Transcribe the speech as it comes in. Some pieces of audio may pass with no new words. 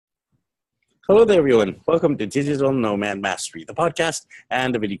Hello there, everyone. Welcome to Digital Nomad Mastery, the podcast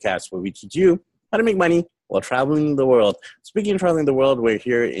and the videocast where we teach you how to make money while traveling the world. Speaking of traveling the world, we're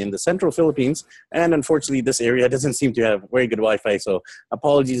here in the central Philippines, and unfortunately, this area doesn't seem to have very good Wi-Fi, so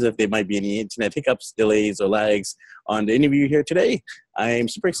apologies if there might be any internet hiccups, delays, or lags on the interview here today. I'm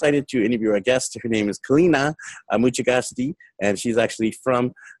super excited to interview our guest. Her name is Kalina Muchigasti, and she's actually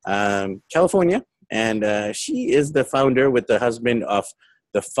from California, and she is the founder with the husband of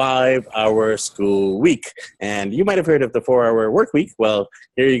the 5-Hour School Week. And you might have heard of the 4-Hour Work Week. Well,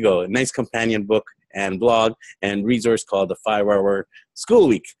 here you go. A nice companion book and blog and resource called the 5-Hour School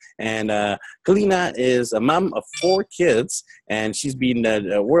Week. And Kalina is a mom of 4 kids, and she's been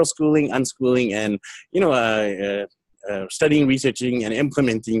world schooling, unschooling, and, studying, researching, and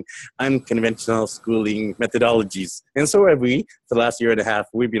implementing unconventional schooling methodologies. And so have we. For the last year and a half,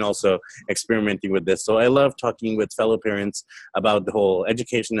 we've been also experimenting with this. So I love talking with fellow parents about the whole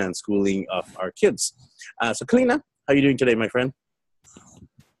education and schooling of our kids. So Kalina, how are you doing today, my friend?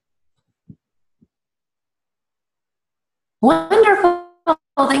 Wonderful.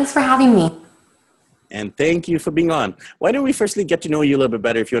 Thanks for having me. And thank you for being on. Why don't we firstly get to know you a little bit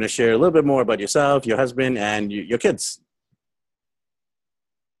better, if you want to share a little bit more about yourself, your husband, and your kids.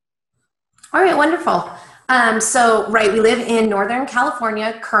 All right, wonderful. We live in Northern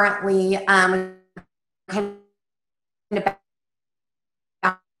California currently. Kind of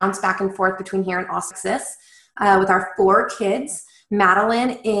bounce back and forth between here and Austin, Texas, with our 4 kids.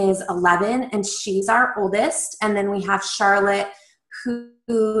 Madeline is 11, and she's our oldest. And then we have Charlotte, who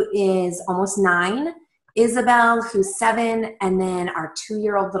is almost 9, Isabel, who's 7, and then our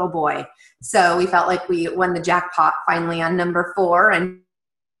 2-year-old little boy. So we felt like we won the jackpot finally on number 4.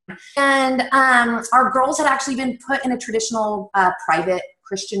 And our girls had actually been put in a traditional private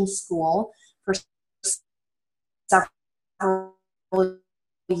Christian school for several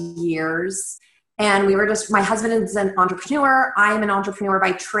years. And we were my husband is an entrepreneur. I am an entrepreneur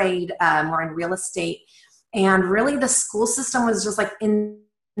by trade. We're in real estate. And really the school system was just like in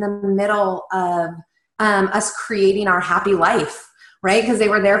the middle of us creating our happy life, right? Because they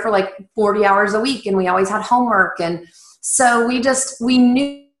were there for like 40 hours a week and we always had homework. And so we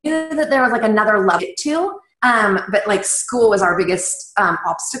knew that there was like another level to, but like school was our biggest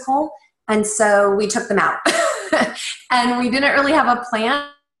obstacle. And so we took them out and we didn't really have a plan,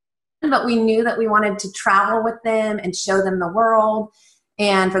 but we knew that we wanted to travel with them and show them the world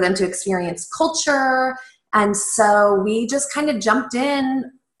and for them to experience culture. And so we just kind of jumped in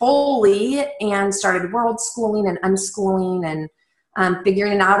fully and started world schooling and unschooling and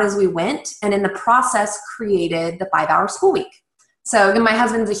figuring it out as we went. And in the process created the 5-Hour School Week. So my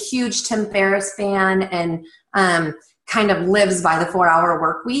husband's a huge Tim Ferriss fan and kind of lives by the 4-Hour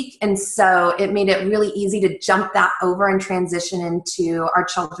Work Week. And so it made it really easy to jump that over and transition into our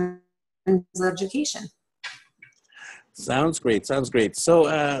children's education. Sounds great.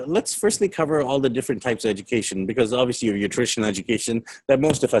 So let's firstly cover all the different types of education, because obviously you have your traditional education that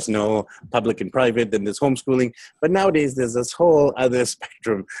most of us know, public and private, then there's homeschooling. But nowadays there's this whole other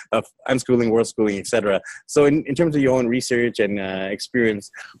spectrum of unschooling, world schooling, etc. So in terms of your own research and experience,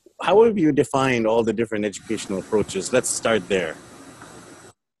 how have you defined all the different educational approaches? Let's start there.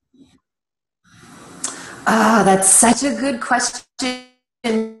 That's such a good question.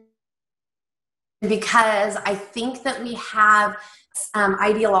 Because I think that we have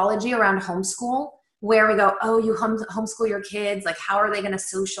ideology around homeschool where we go, oh, you homeschool your kids, like how are they going to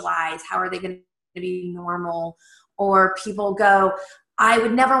socialize? How are they going to be normal? Or people go, I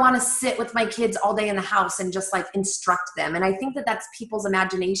would never want to sit with my kids all day in the house and just like instruct them. And I think that that's people's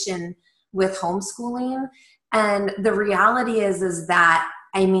imagination with homeschooling. And the reality is that,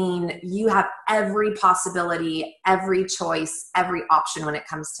 I mean, you have every possibility, every choice, every option when it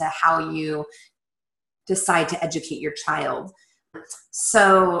comes to how you decide to educate your child.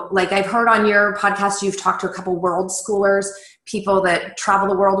 So like I've heard on your podcast, you've talked to a couple world schoolers, people that travel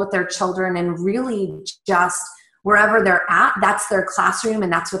the world with their children and really just wherever they're at, that's their classroom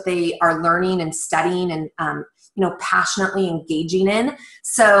and that's what they are learning and studying and, passionately engaging in.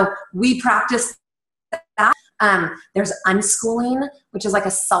 So we practice that. There's unschooling, which is like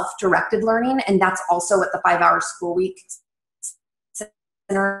a self-directed learning. And that's also what the 5-Hour School Week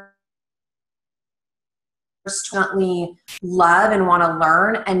Center love and want to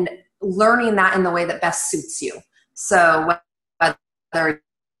learn and learning that in the way that best suits you. So whether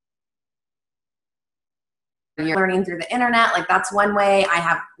you're learning through the internet, like that's one way. I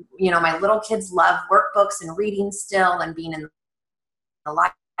have, my little kids love workbooks and reading still and being in the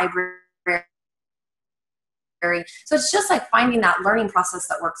library So it's just like finding that learning process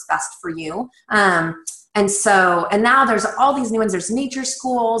that works best for you. And now there's all these new ones. There's nature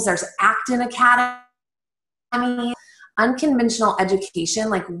schools, there's Acton Academy, unconventional education.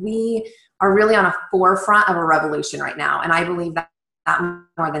 Like, we are really on a forefront of a revolution right now. And I believe that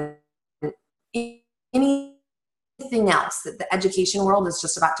more than anything else, that the education world is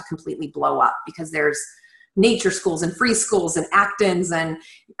just about to completely blow up, because there's nature schools and free schools and Actons. And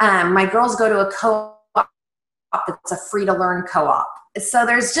my girls go to a co-op. It's a free to learn co-op. So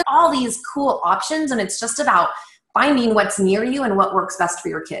there's just all these cool options, and it's just about finding what's near you and what works best for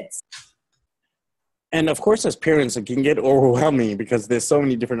your kids. And of course, as parents, it can get overwhelming because there's so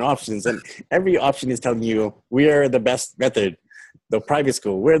many different options, and every option is telling you we are the best method. The private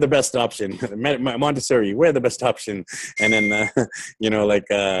school, we're the best option. Montessori, we're the best option. And then,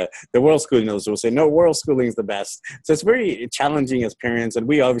 the world schooling will say, no, world schooling is the best. So it's very challenging as parents. And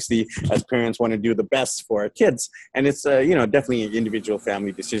we obviously, as parents, want to do the best for our kids. And it's, definitely an individual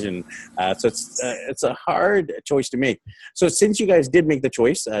family decision. So it's a hard choice to make. So since you guys did make the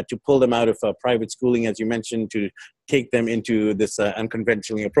choice to pull them out of private schooling, as you mentioned, to take them into this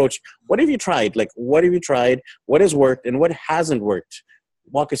unconventional approach, what have you tried? Like, what have you tried? What has worked and what hasn't worked?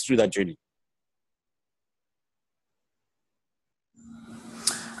 Walk us through that journey.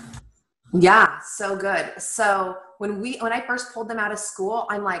 Yeah, so good. So when I first pulled them out of school,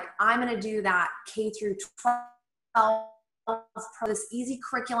 I'm like, I'm going to do that K through 12, this easy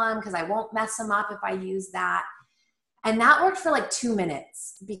curriculum, because I won't mess them up if I use that. And that worked for like 2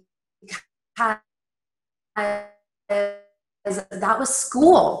 minutes, because that was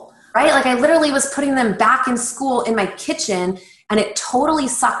school, right? Like, I literally was putting them back in school in my kitchen, and it totally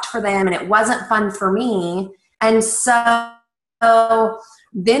sucked for them, and it wasn't fun for me. And so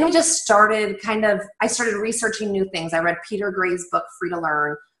then we just started I started researching new things. I read Peter Gray's book, Free to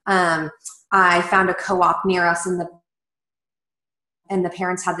Learn. I found a co-op near us, and the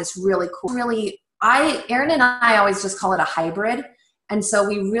parents had this really cool, Erin and I always just call it a hybrid. And so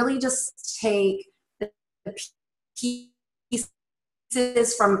we really just take the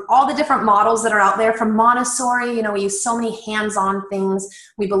pieces from all the different models that are out there. From Montessori, we use so many hands-on things.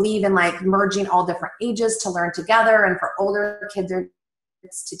 We believe in like merging all different ages to learn together, and for older kids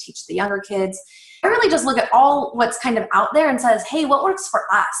to teach the younger kids. I really just look at all what's kind of out there and says, hey, what works for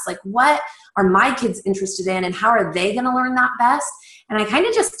us? Like, what are my kids interested in, and how are they going to learn that best? And I kind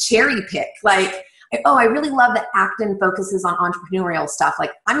of just cherry pick, like, oh, I really love that Acton focuses on entrepreneurial stuff.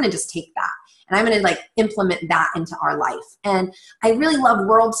 Like, I'm going to just take that, and I'm going to like implement that into our life. And I really love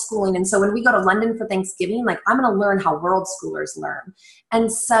world schooling. And so when we go to London for Thanksgiving, like, I'm going to learn how world schoolers learn.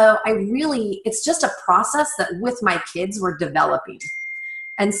 And so it's just a process that with my kids we're developing.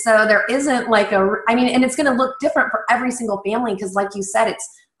 And so there isn't like and it's going to look different for every single family, because like you said, it's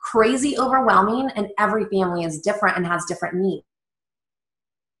crazy overwhelming, and every family is different and has different needs.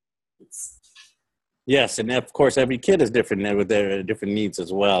 Yes, and of course, every kid is different with their different needs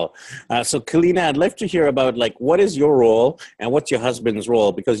as well. So, Kalina, I'd love to hear about like what is your role and what's your husband's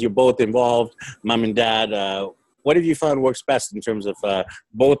role, because you're both involved, mom and dad. What have you found works best in terms of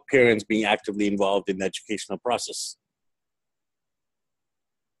both parents being actively involved in the educational process?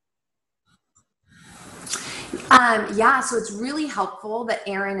 So it's really helpful that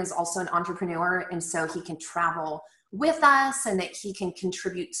Aaron is also an entrepreneur, and so he can travel with us, and that he can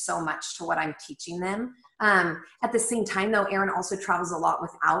contribute so much to what I'm teaching them. At the same time, though, Aaron also travels a lot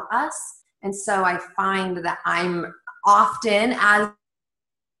without us, and so I find that I'm often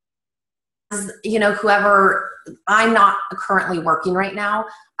whoever, I'm not currently working right now,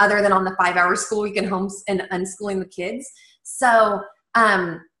 other than on the 5-hour school week and and unschooling the kids. So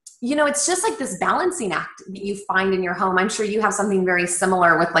it's just like this balancing act that you find in your home. I'm sure you have something very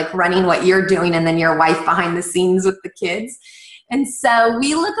similar with like running what you're doing, and then your wife behind the scenes with the kids. And so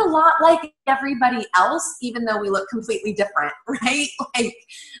we look a lot like everybody else, even though we look completely different, right? Like,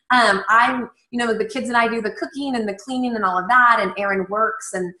 the kids and I do the cooking and the cleaning and all of that, and Aaron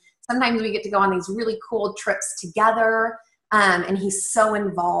works, and sometimes we get to go on these really cool trips together, and he's so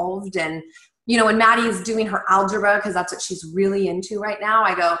involved. And when Maddie is doing her algebra, because that's what she's really into right now,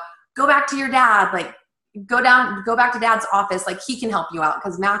 I go back to your dad, like go back to dad's office, like he can help you out,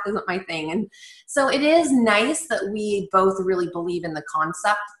 because math isn't my thing. And so it is nice that we both really believe in the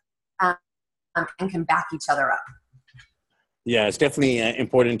concept and can back each other up. Yeah, it's definitely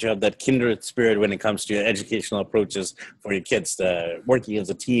important to have that kindred spirit when it comes to educational approaches for your kids, working as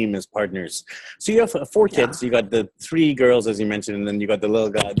a team, as partners. So you have four Yeah. kids. You got the three girls, as you mentioned, and then you got the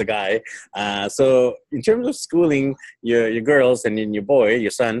little guy, the guy. So in terms of schooling your girls and then your boy, your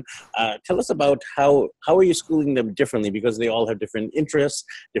son, tell us about how are you schooling them differently, because they all have different interests,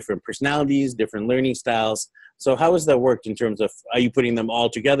 different personalities, different learning styles. So how has that worked in terms of, are you putting them all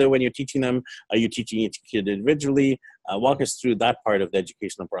together when you're teaching them? Are you teaching each kid individually? Walk us through that part of the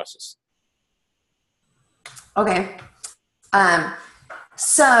educational process. Okay.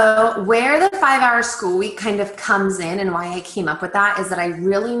 So where the 5-hour school week kind of comes in and why I came up with that is that I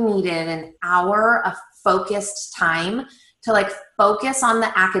really needed an hour of focused time to like focus on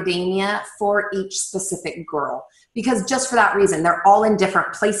the academia for each specific girl. Because just for that reason, they're all in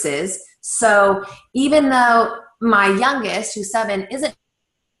different places. So even though my youngest, who's 7, isn't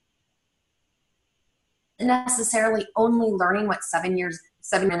necessarily only learning what 7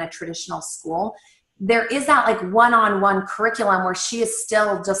 in a traditional school, there is that like one-on-one curriculum where she is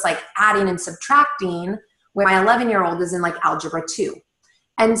still just like adding and subtracting, where my 11-year-old is in like algebra 2.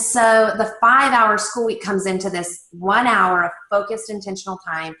 And so the 5-hour school week comes into this 1 hour of focused intentional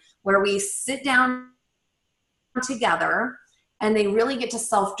time where we sit down together and they really get to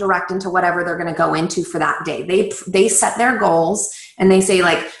self-direct into whatever they're going to go into for that day. They set their goals and they say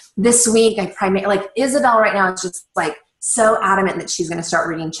like, this week like Isabel right now is just like so adamant that she's going to start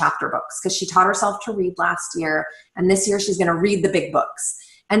reading chapter books because she taught herself to read last year, and this year she's going to read the big books.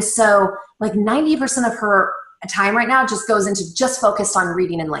 And so like 90% of her time right now just goes into just focused on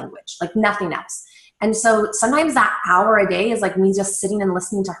reading and language, like nothing else. And so sometimes that hour a day is like me just sitting and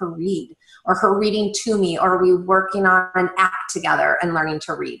listening to her read, or her reading to me, or we working on an act together and learning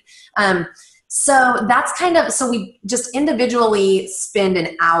to read. So that's kind of, so we just individually spend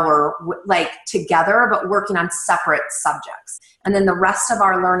an hour like together, but working on separate subjects. And then the rest of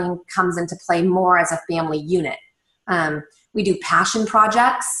our learning comes into play more as a family unit. We do passion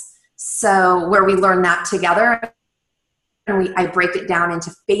projects, so where we learn that together, and I break it down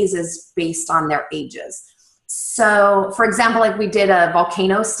into phases based on their ages. So for example, like we did a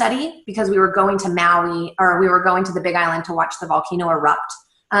volcano study because we were going to Maui, or we were going to the Big Island to watch the volcano erupt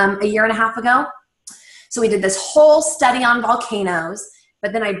a year and a half ago. So we did this whole study on volcanoes,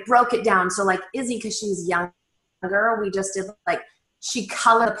 but then I broke it down. So like Izzy, because she's younger, we just did like, she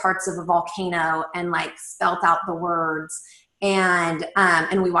colored parts of a volcano and like spelt out the words, and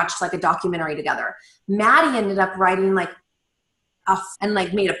we watched like a documentary together. Maddie ended up writing like and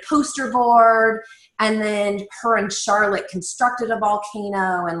like made a poster board, and then her and Charlotte constructed a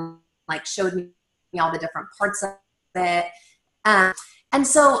volcano and like showed me all the different parts of it. And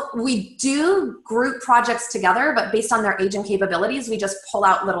so we do group projects together, but based on their age and capabilities, we just pull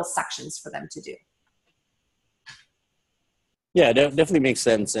out little sections for them to do. Yeah, definitely makes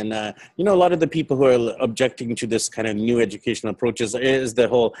sense. And, you know, a lot of the people who are objecting to this kind of new educational approaches is the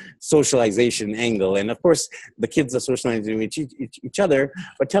whole socialization angle. And of course, the kids are socializing with each other.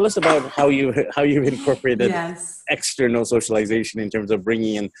 But tell us about how you've incorporated external socialization in terms of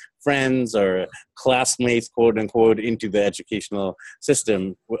bringing in friends or classmates, quote unquote, into the educational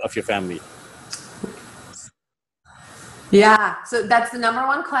system of your family. Yeah, so that's the number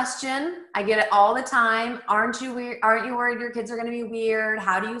one question. I get it all the time. Aren't you worried your kids are going to be weird?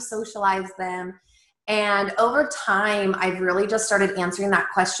 How do you socialize them? And over time, I've really just started answering that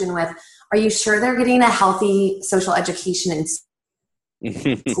question with, are you sure they're getting a healthy social education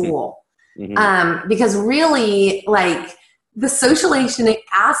in school? Because really, like, the socialization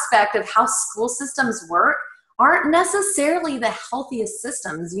aspect of how school systems work aren't necessarily the healthiest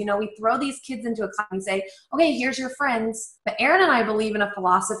systems. You know, we throw these kids into a class and say, okay, here's your friends. But Aaron and I believe in a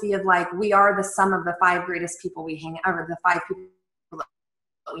philosophy of like, we are the sum of the 5 greatest people we hang out, or the 5 people that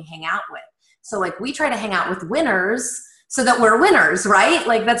we hang out with. So like, we try to hang out with winners so that we're winners, right?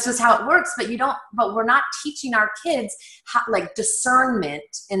 Like, that's just how it works. But we're not teaching our kids how, like, discernment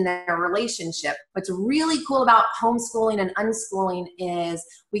in their relationship. What's really cool about homeschooling and unschooling is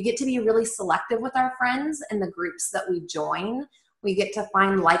we get to be really selective with our friends and the groups that we join. We get to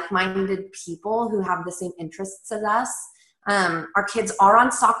find like-minded people who have the same interests as us. Our kids are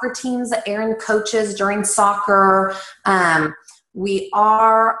on soccer teams that Aaron coaches during soccer. We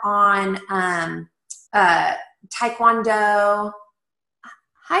are on Taekwondo.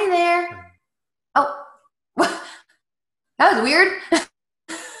 Hi there. Oh, that was weird.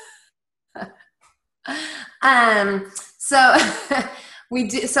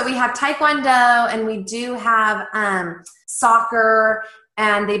 So we have Taekwondo, and we do have soccer,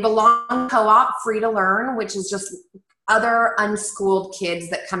 and they belong to co-op Free to Learn, which is just other unschooled kids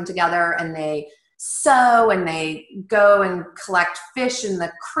that come together and they sew, and they go and collect fish in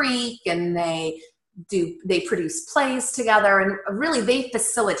the creek, and they produce plays together, and really they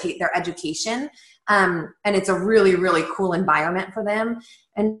facilitate their education. And it's a really, really cool environment for them.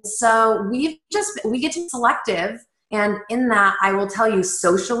 And so we get to be selective. And in that, I will tell you,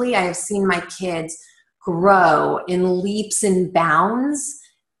 socially, I have seen my kids grow in leaps and bounds.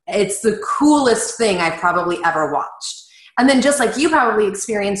 It's the coolest thing I've probably ever watched. And then just like you probably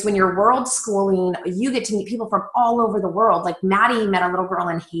experienced when you're world schooling, you get to meet people from all over the world. Like Maddie met a little girl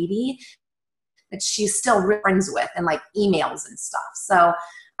in Haiti that she's still friends with, and like emails and stuff. So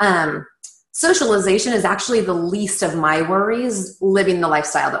socialization is actually the least of my worries living the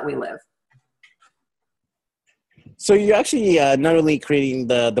lifestyle that we live. So you're actually not only creating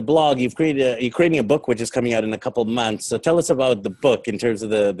the blog, you're creating a book which is coming out in a couple months. So tell us about the book in terms of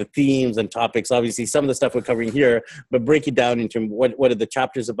the themes and topics. Obviously, some of the stuff we're covering here, but break it down into what are the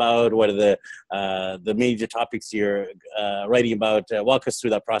chapters about, what are the major topics you're writing about. Walk us through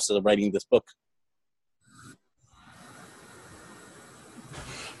that process of writing this book.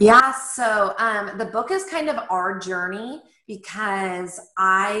 Yeah, so the book is kind of our journey because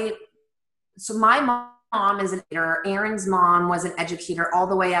my mom is an educator. Aaron's mom was an educator all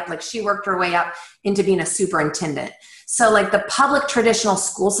the way up. Like she worked her way up into being a superintendent. So like the public traditional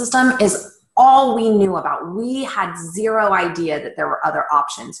school system is all we knew about. We had zero idea that there were other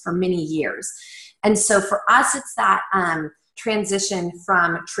options for many years. And so for us, it's that transition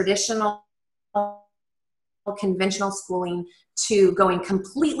from traditional conventional schooling to going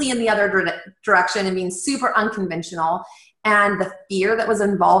completely in the other direction and being super unconventional, and the fear that was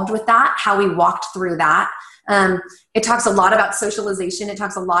involved with that, how we walked through that. It talks a lot about socialization. It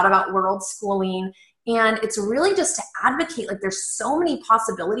talks a lot about world schooling. And it's really just to advocate, like there's so many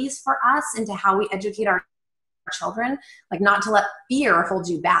possibilities for us into how we educate our children, like not to let fear hold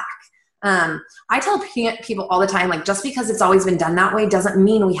you back. I tell people all the time, like just because it's always been done that way doesn't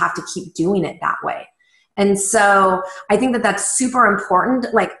mean we have to keep doing it that way. And so I think that that's super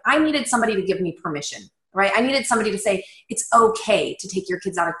important. Like I needed somebody to give me permission, right? I needed somebody to say, it's okay to take your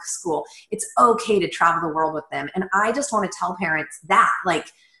kids out of school. It's okay to travel the world with them. And I just want to tell parents that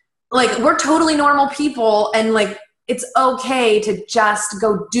like we're totally normal people, and like, it's okay to just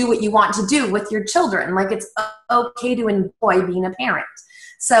go do what you want to do with your children. Like it's okay to enjoy being a parent.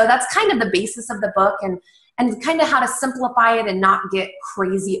 So that's kind of the basis of the book, and kind of how to simplify it and not get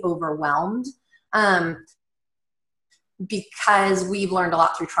crazy overwhelmed. Because we've learned a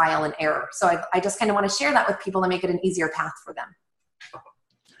lot through trial and error. So I just kind of want to share that with people and make it an easier path for them.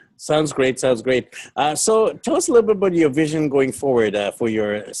 Sounds great. So tell us a little bit about your vision going forward for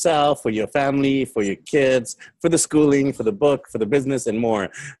yourself, for your family, for your kids, for the schooling, for the book, for the business, and more.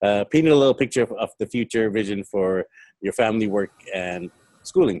 Paint a little picture of the future vision for your family, work, and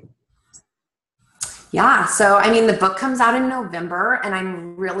schooling. Yeah, so I mean, the book comes out in November, and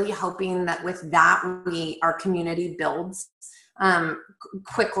I'm really hoping that with that, our community builds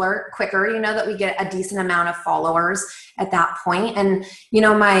quicker, that we get a decent amount of followers at that point. And,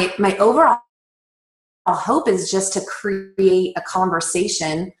 my overall hope is just to create a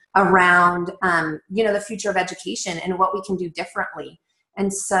conversation around, the future of education and what we can do differently.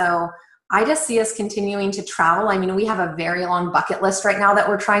 And so I just see us continuing to travel. I mean, we have a very long bucket list right now that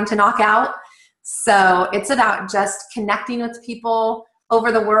we're trying to knock out. So it's about just connecting with people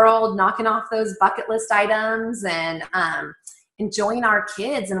over the world, knocking off those bucket list items, and enjoying our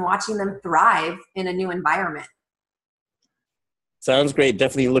kids and watching them thrive in a new environment. Sounds great.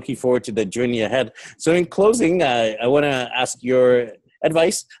 Definitely looking forward to the journey ahead. So in closing, I want to ask your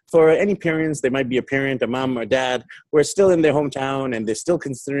advice for any parents. They might be a parent, a mom or dad, who are still in their hometown and they're still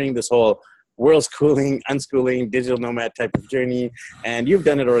considering this whole world schooling, unschooling, digital nomad type of journey. And you've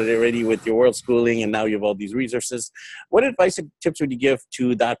done it already with your world schooling, and now you have all these resources. What advice and tips would you give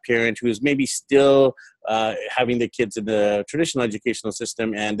to that parent who is maybe still having their kids in the traditional educational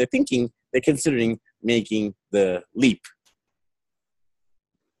system, and they're considering making the leap?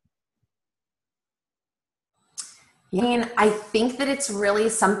 I think that it's really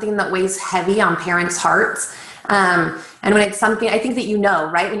something that weighs heavy on parents' hearts. And when it's something, I think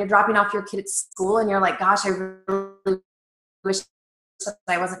that right? When you're dropping off your kid at school and you're like, gosh, I really wish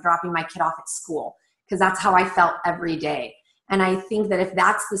I wasn't dropping my kid off at school, because that's how I felt every day. And I think that if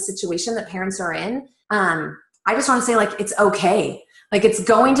that's the situation that parents are in, I just want to say, like, it's okay. Like, it's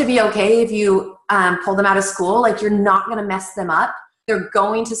going to be okay if you pull them out of school. Like, you're not going to mess them up. They're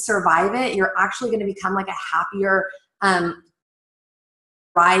going to survive it. You're actually going to become like a happier,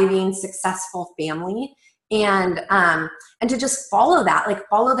 thriving, successful family. And to just follow that, like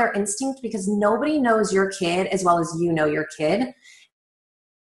follow their instinct, because nobody knows your kid as well as you know your kid.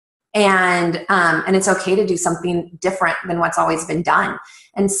 and it's okay to do something different than what's always been done.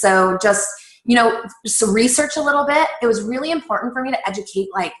 And so just, so research a little bit. It was really important for me to educate,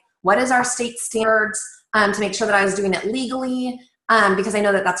 like, what is our state standards, to make sure that I was doing it legally, because I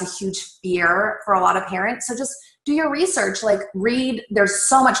know that that's a huge fear for a lot of parents. So just do your research, like read, there's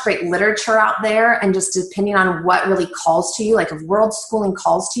so much great literature out there, and just depending on what really calls to you, like if world schooling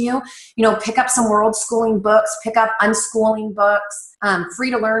calls to you, pick up some world schooling books, pick up unschooling books. Free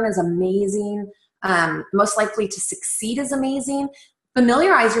to Learn is amazing. Most Likely to Succeed is amazing.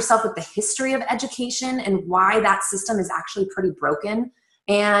 Familiarize yourself with the history of education and why that system is actually pretty broken.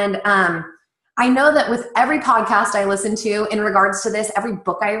 And I know that with every podcast I listen to in regards to this, every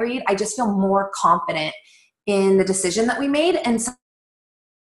book I read, I just feel more confident in the decision that we made. And so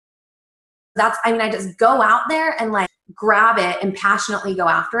I just go out there and like grab it and passionately go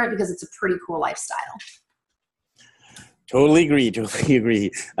after it, because it's a pretty cool lifestyle. Totally agree.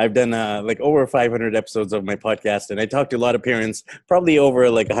 I've done like over 500 episodes of my podcast, and I talk to a lot of parents, probably over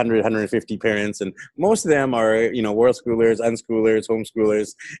like 100, 150 parents, and most of them are, world schoolers, unschoolers,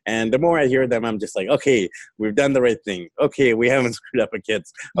 homeschoolers. And the more I hear them, I'm just like, okay, we've done the right thing. Okay, we haven't screwed up our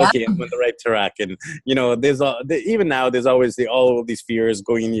kids. Okay, I'm on the right track. And, even now, there's always all of these fears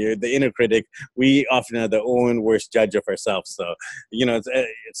going here, the inner critic. We often are the own worst judge of ourselves. So,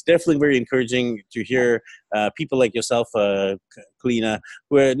 it's definitely very encouraging to hear people like yourself, Kalina,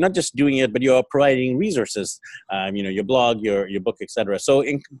 who are not just doing it, but you're providing resources, your blog, your book, etc. So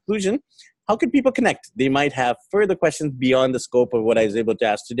in conclusion, how can people connect? They might have further questions beyond the scope of what I was able to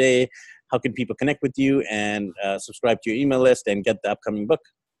ask today. How can people connect with you and subscribe to your email list and get the upcoming book?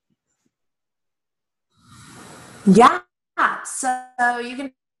 Yeah, so you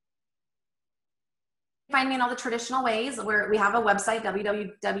can find me in all the traditional ways. We have a website,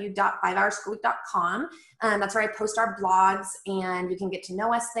 www.5hourschoolweek.com. That's where I post our blogs, and you can get to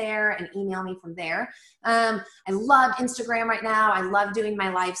know us there and email me from there. I love Instagram right now. I love doing my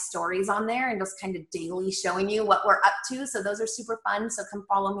live stories on there and just kind of daily showing you what we're up to. So those are super fun. So come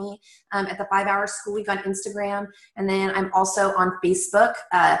follow me at the 5 Hour School Week on Instagram. And then I'm also on Facebook,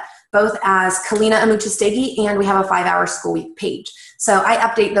 both as Kalina Amuchastegui, and we have a 5 Hour School Week page. So I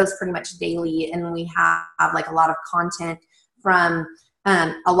update those pretty much daily, and we have like a lot of content from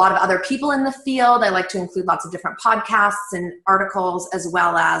a lot of other people in the field. I like to include lots of different podcasts and articles, as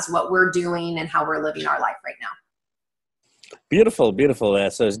well as what we're doing and how we're living our life right now. Beautiful.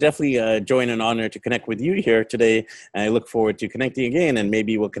 So it's definitely a joy and an honor to connect with you here today. And I look forward to connecting again, and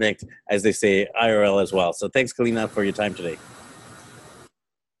maybe we'll connect, as they say, IRL as well. So thanks, Kalina, for your time today.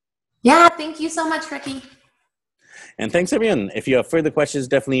 Yeah, thank you so much, Ricky. And thanks, everyone. If you have further questions,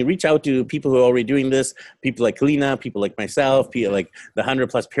 definitely reach out to people who are already doing this, people like Kalina, people like myself, people like the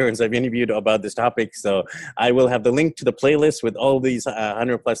 100+ parents I've interviewed about this topic. So I will have the link to the playlist with all these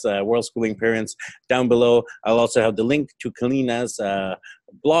 100+ world schooling parents down below. I'll also have the link to Kalina's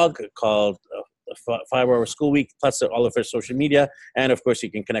blog called 5 Hour School Week, plus all of her social media. And of course, you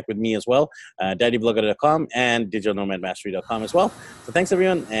can connect with me as well, daddyblogger.com and digitalnomadmastery.com as well. So thanks,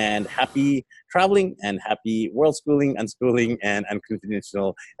 everyone, and happy traveling and happy world schooling, unschooling, and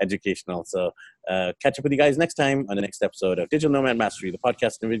unconventional educational. So catch up with you guys next time on the next episode of Digital Nomad Mastery, the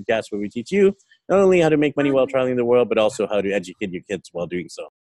podcast and vidcast where we teach you not only how to make money while traveling the world, but also how to educate your kids while doing so.